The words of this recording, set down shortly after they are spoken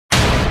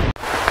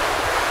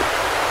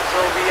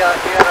we are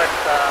here at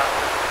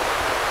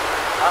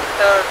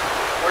after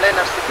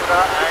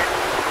Narsipura and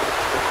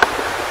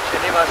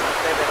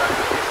Shanivarsanthe. There are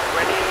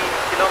 20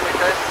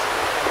 kilometers.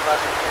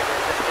 Shanivarsanthe, we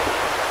are just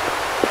taking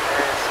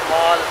a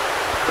small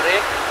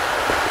break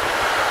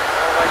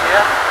over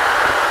here.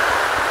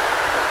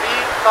 We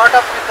caught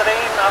up with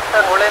rain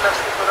after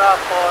Narsipura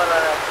for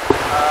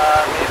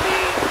maybe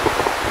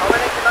how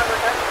many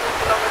kilometers? 2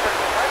 kilometers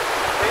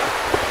rain.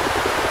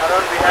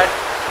 Around we had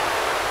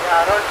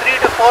around 3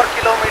 to 4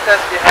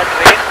 kilometers we had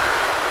rain,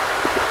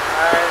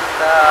 and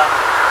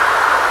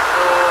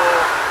so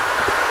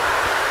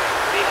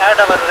we had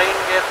our rain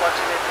gear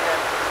fortunately,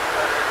 and we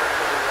were able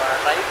to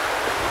ride,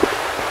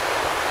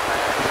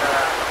 and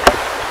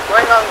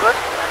going on good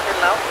until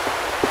now.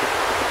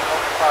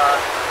 Hope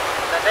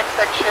the next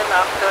section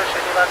after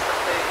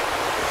Shanivarsanthe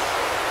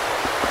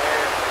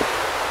is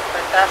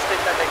fantastic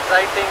and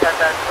exciting, and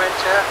the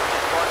adventure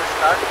is going to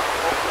start.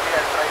 Hopefully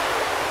I'll try to.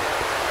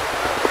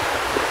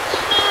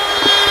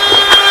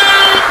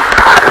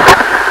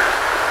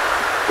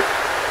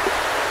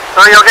 So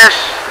Yogesh,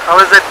 how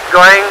is it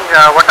going?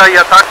 What are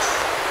your thoughts?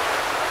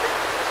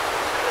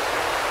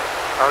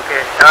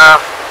 Okay,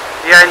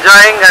 we are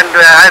enjoying, and we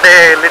had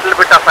a little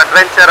bit of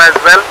adventure as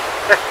well.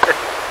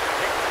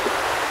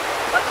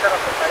 Puncture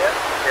of the tire?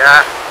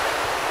 Yeah.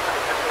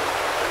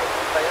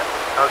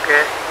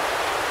 Okay.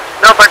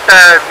 No, but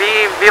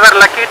we were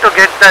lucky to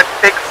get that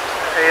fixed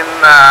in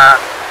about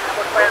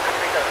 500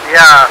 meters.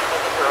 Yeah,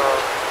 so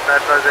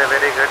that was a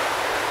very good.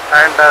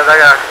 And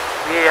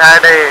we had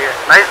a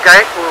nice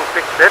guy who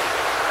fixed it.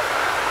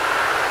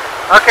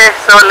 Okay,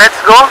 so let's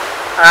go,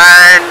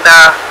 and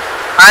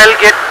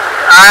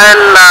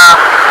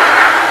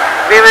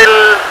we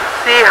will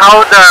see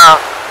how the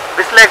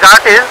Bisle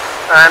Ghat is,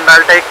 and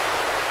I'll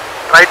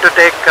try to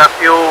take a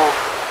few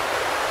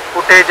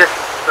footages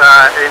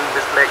in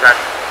Bisle Ghat.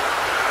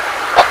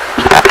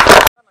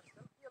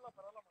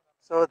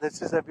 So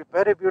this is a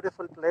very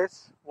beautiful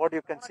place. What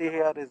you can see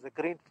here is the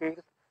green field.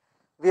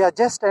 We are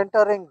just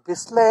entering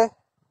Bisle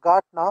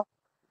Ghat now.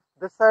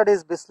 This side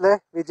is Bisle.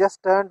 We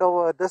just turned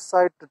over this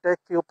side to take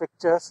few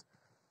pictures.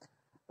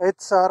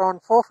 It's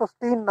around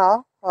 4:15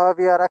 now.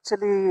 We are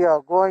actually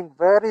going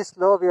very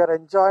slow. We are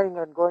enjoying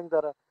and going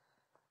the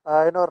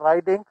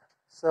riding.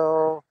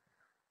 So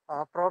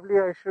probably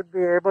I should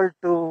be able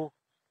to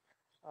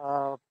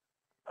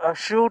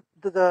shoot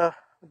the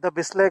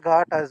Bisle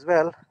Ghat as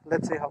well.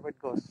 Let's see how it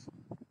goes.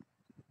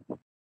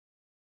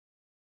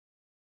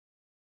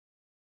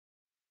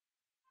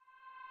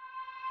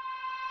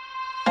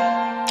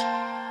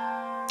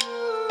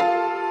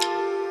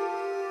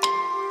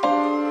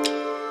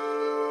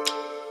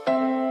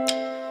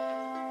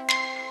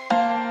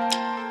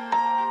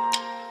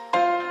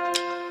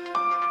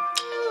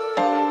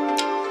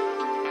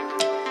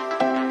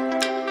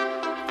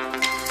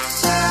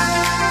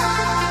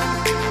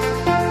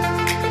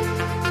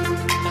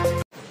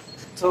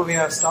 So we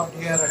have stopped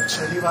here at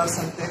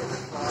Shanivarsanthe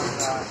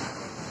for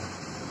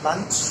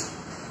lunch.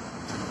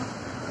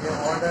 We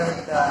have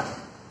ordered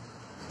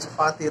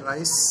chapati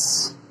rice.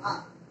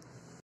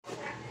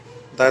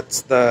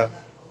 That's the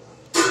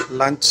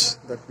lunch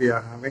that we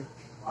are having.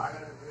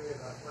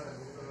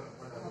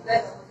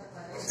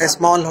 A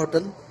small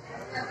hotel.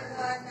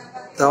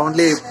 The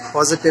only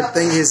positive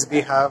thing is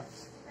we have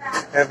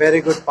a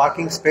very good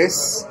parking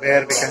space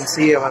where we can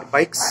see our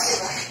bikes.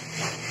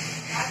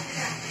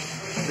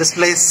 This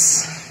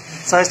place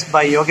searched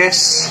by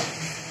Yogesh.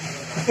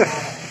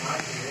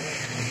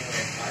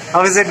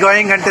 How is it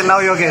going until now,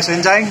 Yogesh?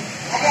 Enjoying?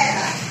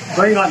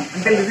 Going on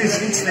until we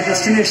reach the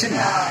destination.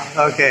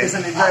 Okay. It's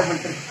an enjoyable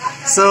trip.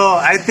 So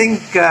I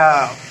think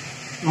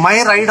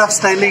my ride of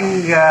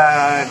styling,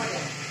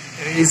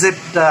 is it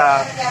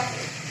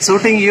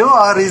suiting you,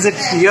 or is it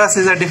yours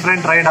is a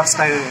different ride of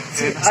style?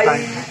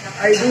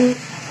 I do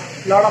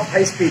a lot of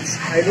high speeds.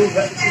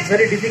 It's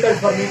very difficult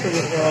for me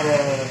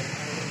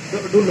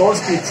to do low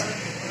speeds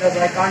because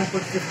I can't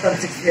put fifth and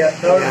sixth here,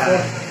 third,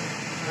 fourth.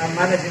 I'm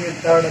managing it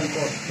third and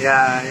fourth.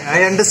 Yeah,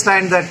 I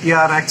understand that you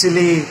are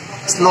actually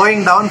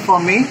slowing down for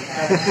me.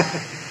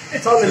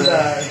 It's all in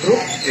the group.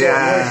 So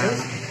yeah. No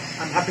issues.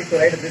 I'm happy to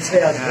ride this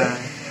way as well.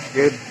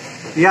 Good.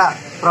 Yeah,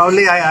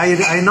 probably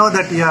I know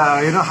that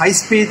high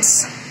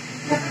speeds.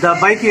 The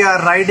bike you are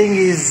riding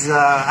is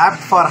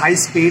apt for high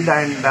speed,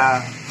 and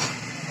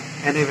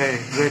anyway,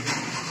 good.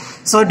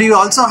 So do you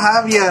also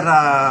have your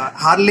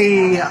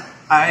Harley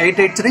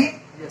 883?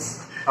 Yes.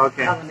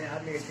 Okay. I have an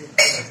Harley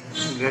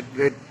 883.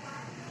 Good.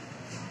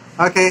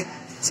 Okay,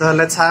 so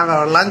let's have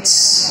our lunch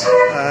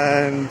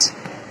and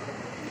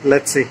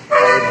let's see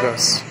how it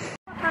goes.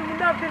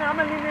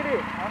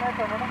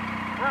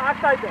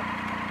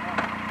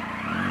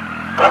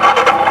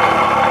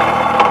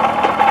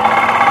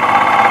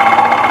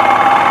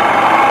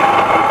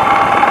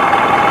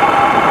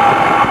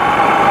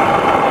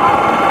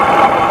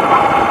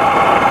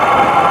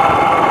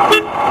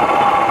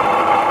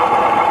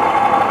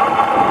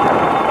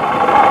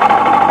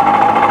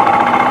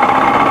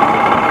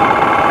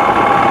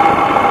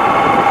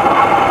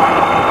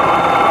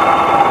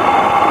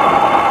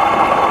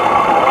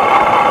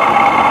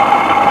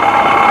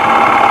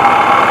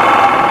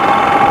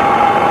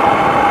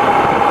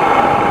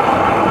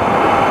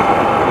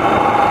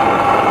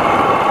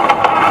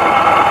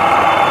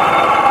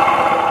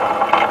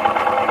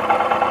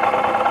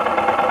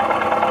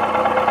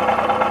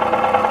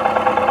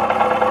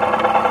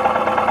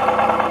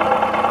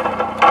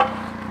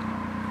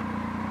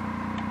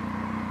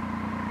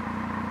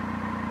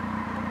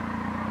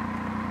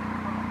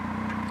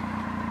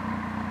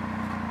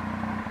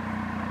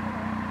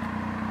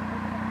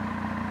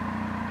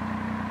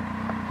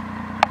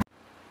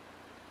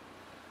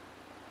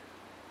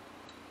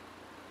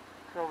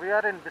 we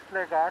are in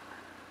Bisle Ghat.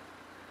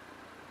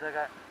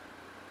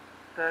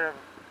 The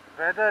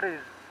weather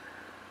is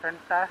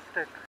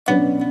fantastic.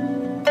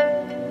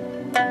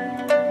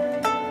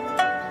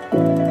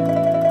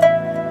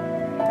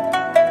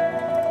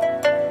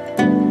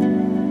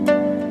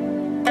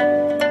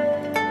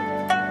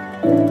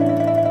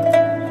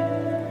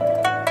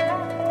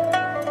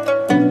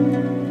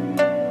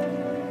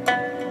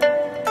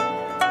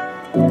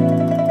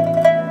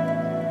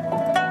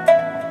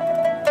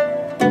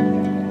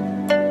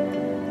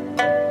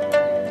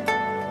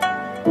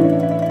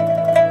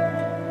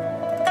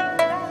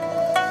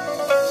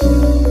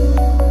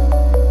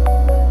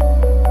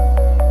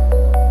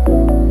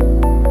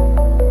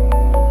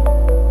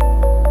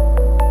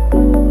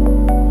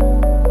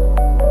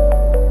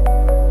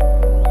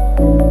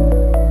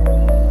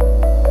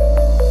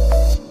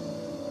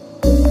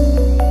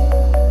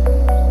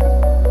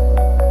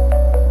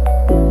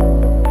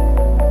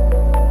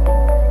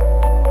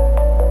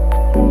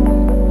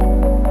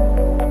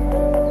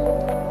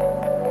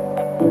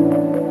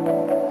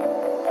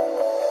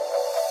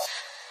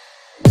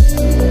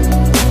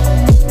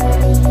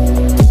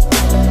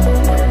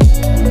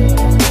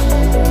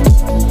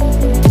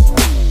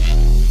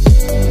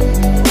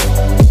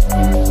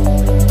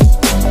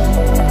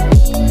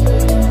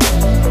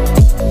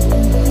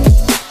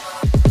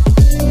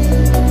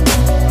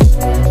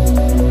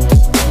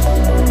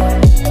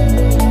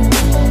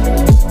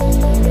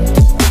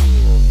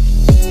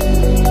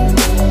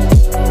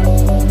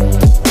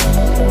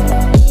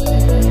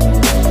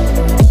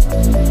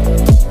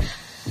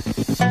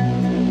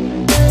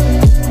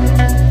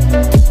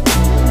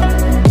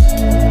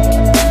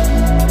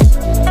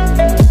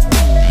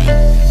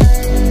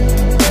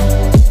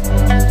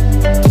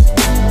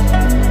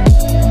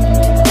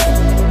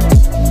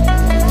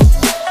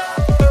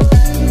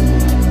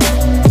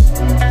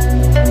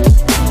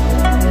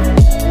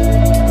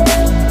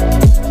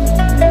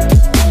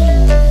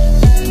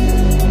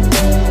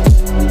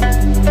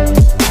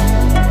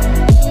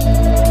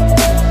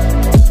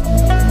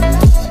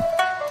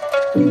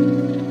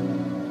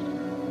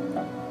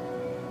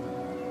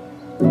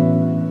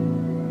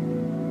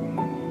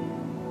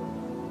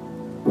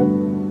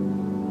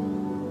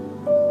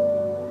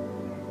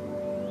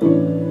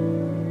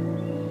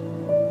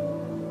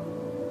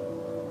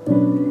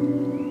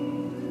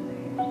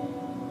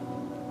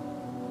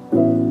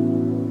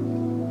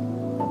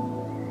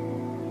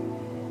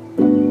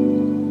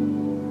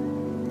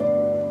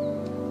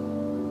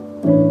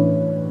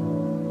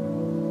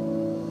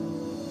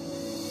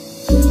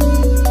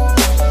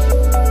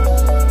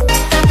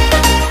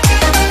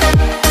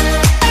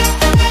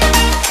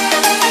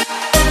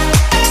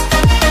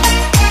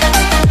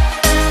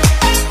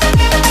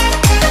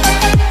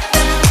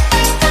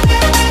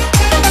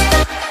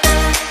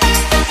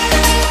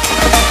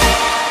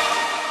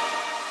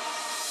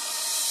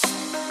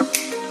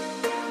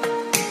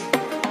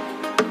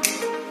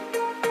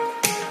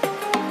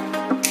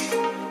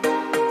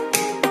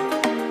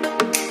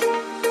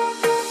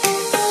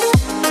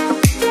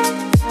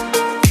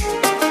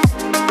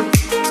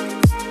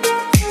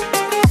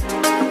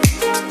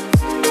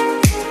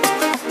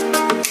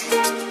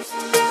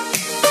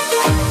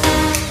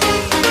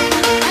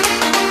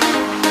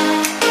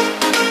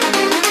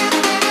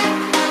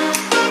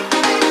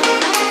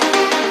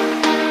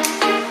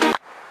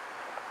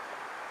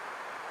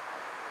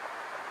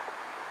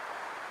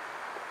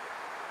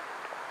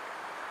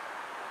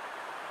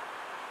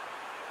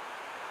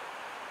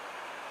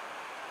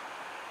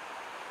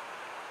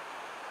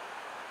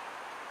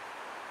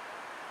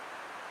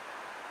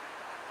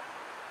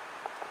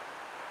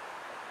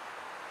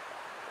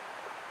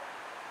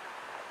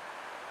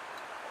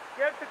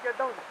 Get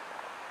down.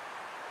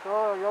 So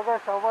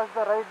Yogesh, how was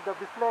the ride, the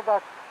Bisle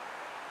Ghat?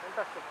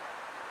 Fantastic.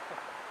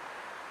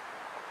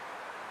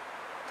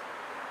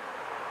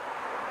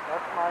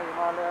 That's my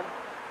Himalayan.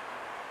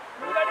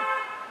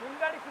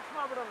 ನಿನ್ಗಾಡಿ fix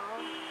ಮಾಡ್ಬಿಡೋಣ.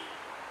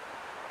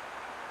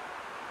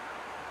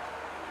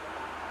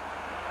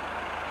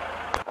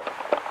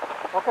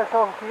 Okay, so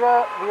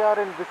here we are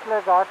in Bisle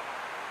Ghat.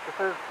 This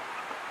is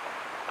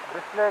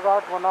Bisle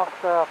Ghat, one of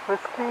the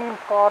pristine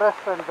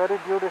forest and very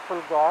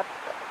beautiful ghat.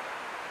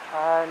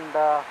 And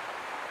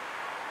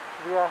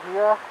we are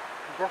here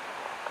just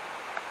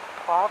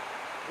parked.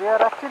 We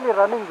are actually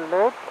running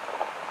late.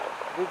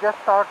 We just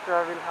thought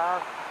we'll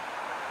have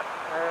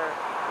a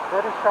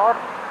very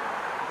short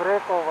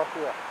break over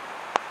here.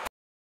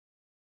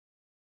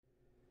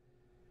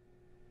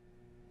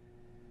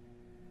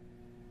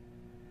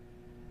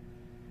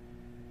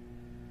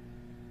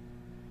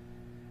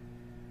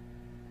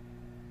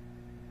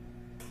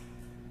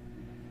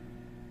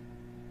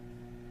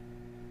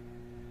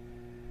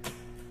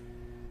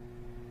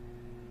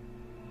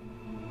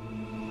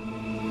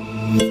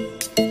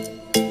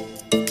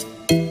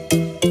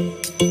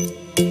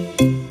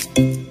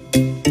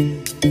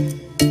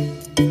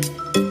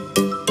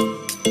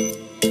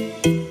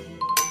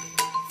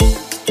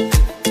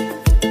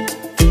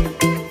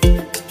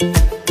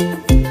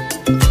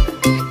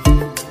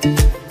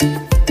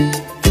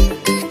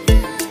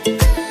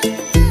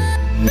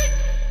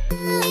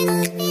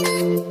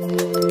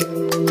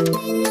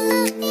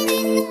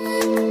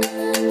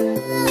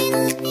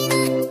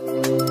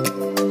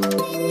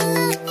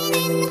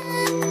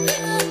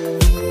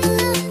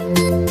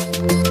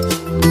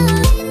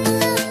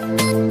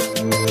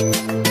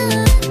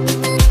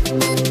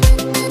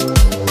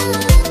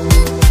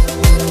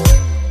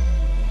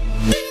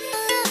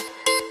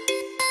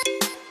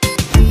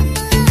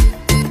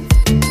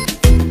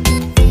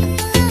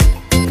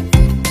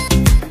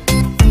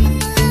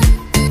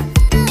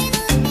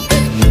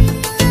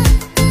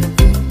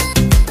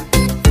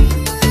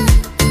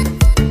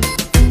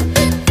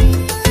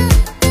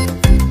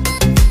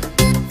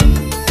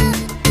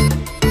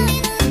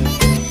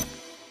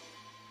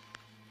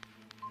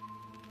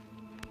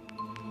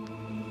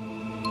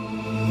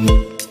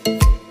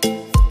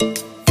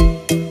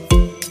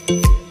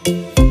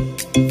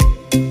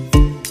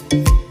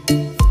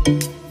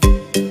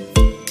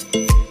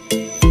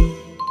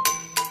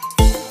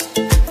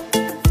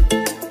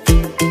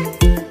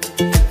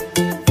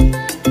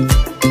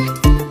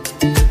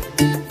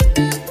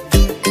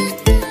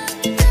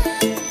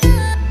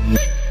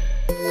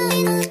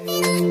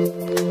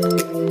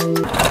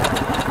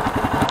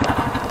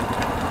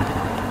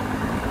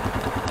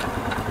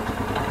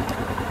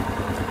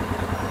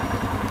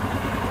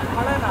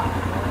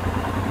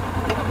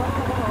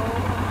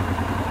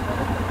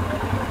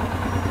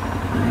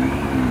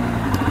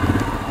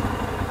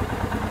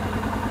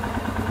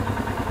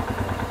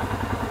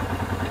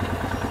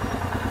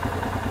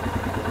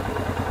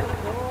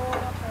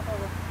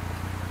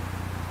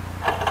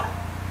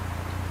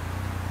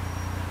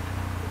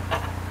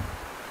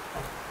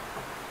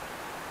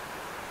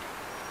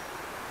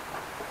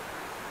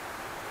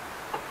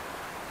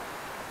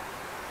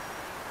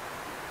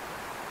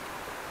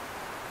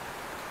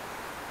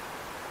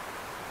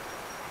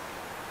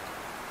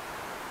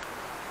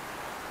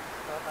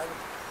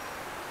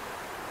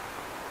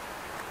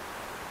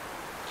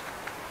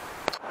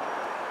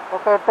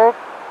 Okay,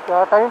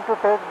 time to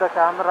take the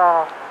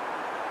camera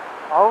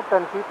out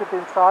and keep it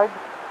inside.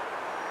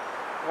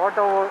 What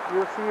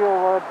you see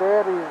over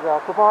there is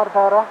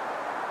Kumardhara,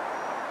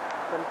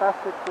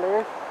 fantastic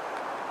place,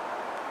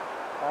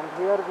 and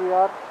here we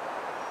are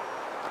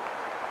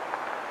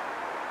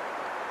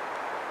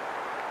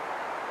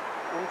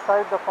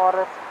inside the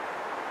forest.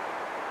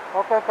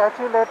 Okay, catch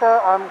you later.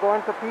 I'm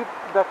going to keep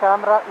the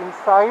camera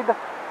inside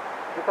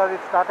because it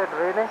started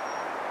raining.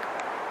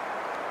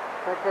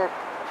 Take care.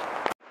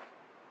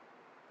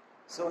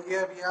 So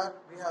here we are.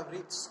 We have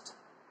reached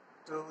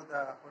to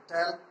the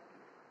hotel.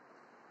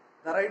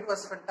 The ride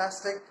was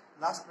fantastic.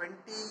 Last 20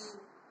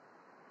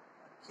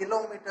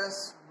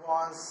 kilometers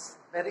was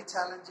very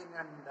challenging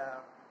and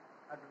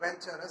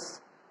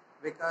adventurous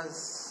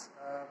because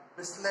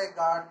Bisle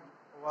Ghat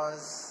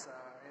was,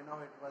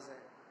 it was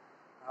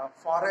a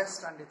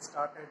forest and it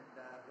started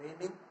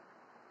raining,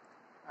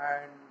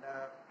 and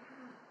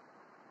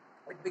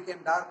it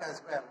became dark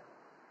as well.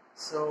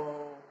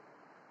 So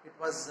it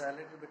was a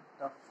little bit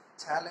of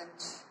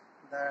challenge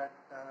that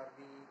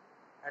we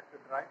had to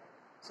drive.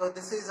 So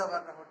this is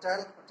our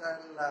hotel.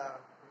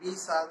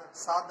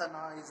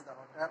 Sadhana is the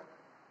hotel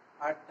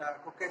at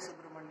Kukke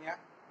Subramania,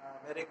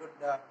 very good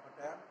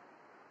hotel.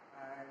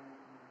 And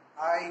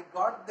I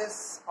got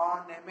this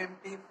on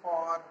MMT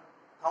for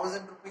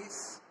 1,000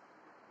 rupees.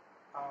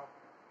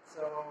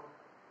 So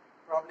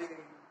probably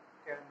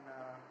can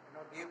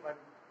give, but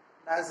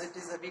as it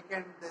is a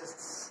weekend,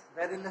 this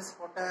very less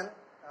hotel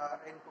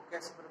in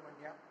Kukke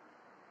Subramania.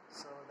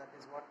 So that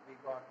is what we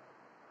got.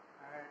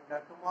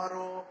 And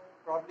tomorrow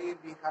probably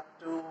we have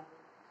to,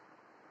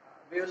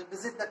 we will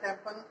visit the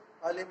temple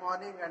early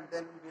morning and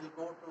then we'll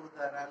go to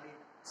the rally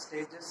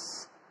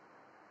stages.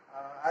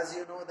 As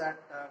you know that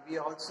we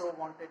also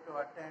wanted to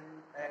attend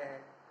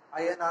a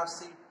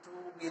INRC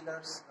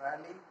two-wheelers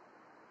rally,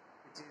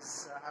 which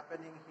is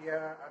happening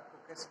here at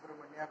Kukke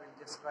Subramania. We'll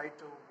just try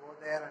to go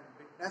there and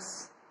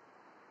witness.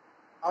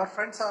 Our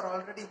friends are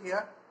already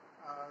here.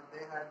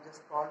 They had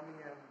just called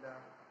me and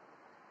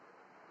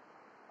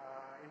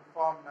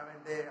informed,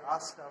 they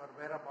asked our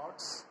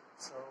whereabouts,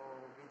 so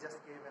we just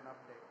gave an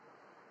update.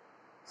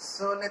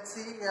 So let's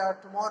see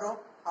tomorrow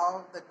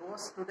how that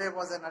goes. Today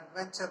was an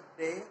adventure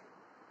day.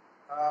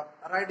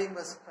 Riding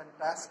was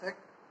fantastic,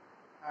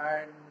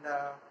 and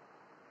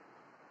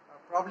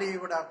probably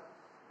you would have,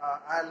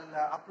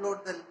 I'll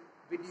upload the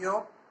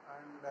video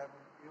and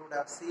you would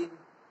have seen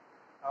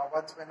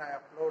once when I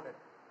upload it.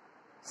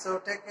 So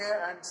take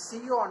care and see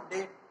you on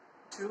day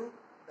 2,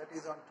 that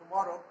is on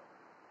tomorrow,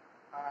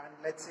 and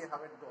let's see how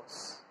it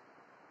goes.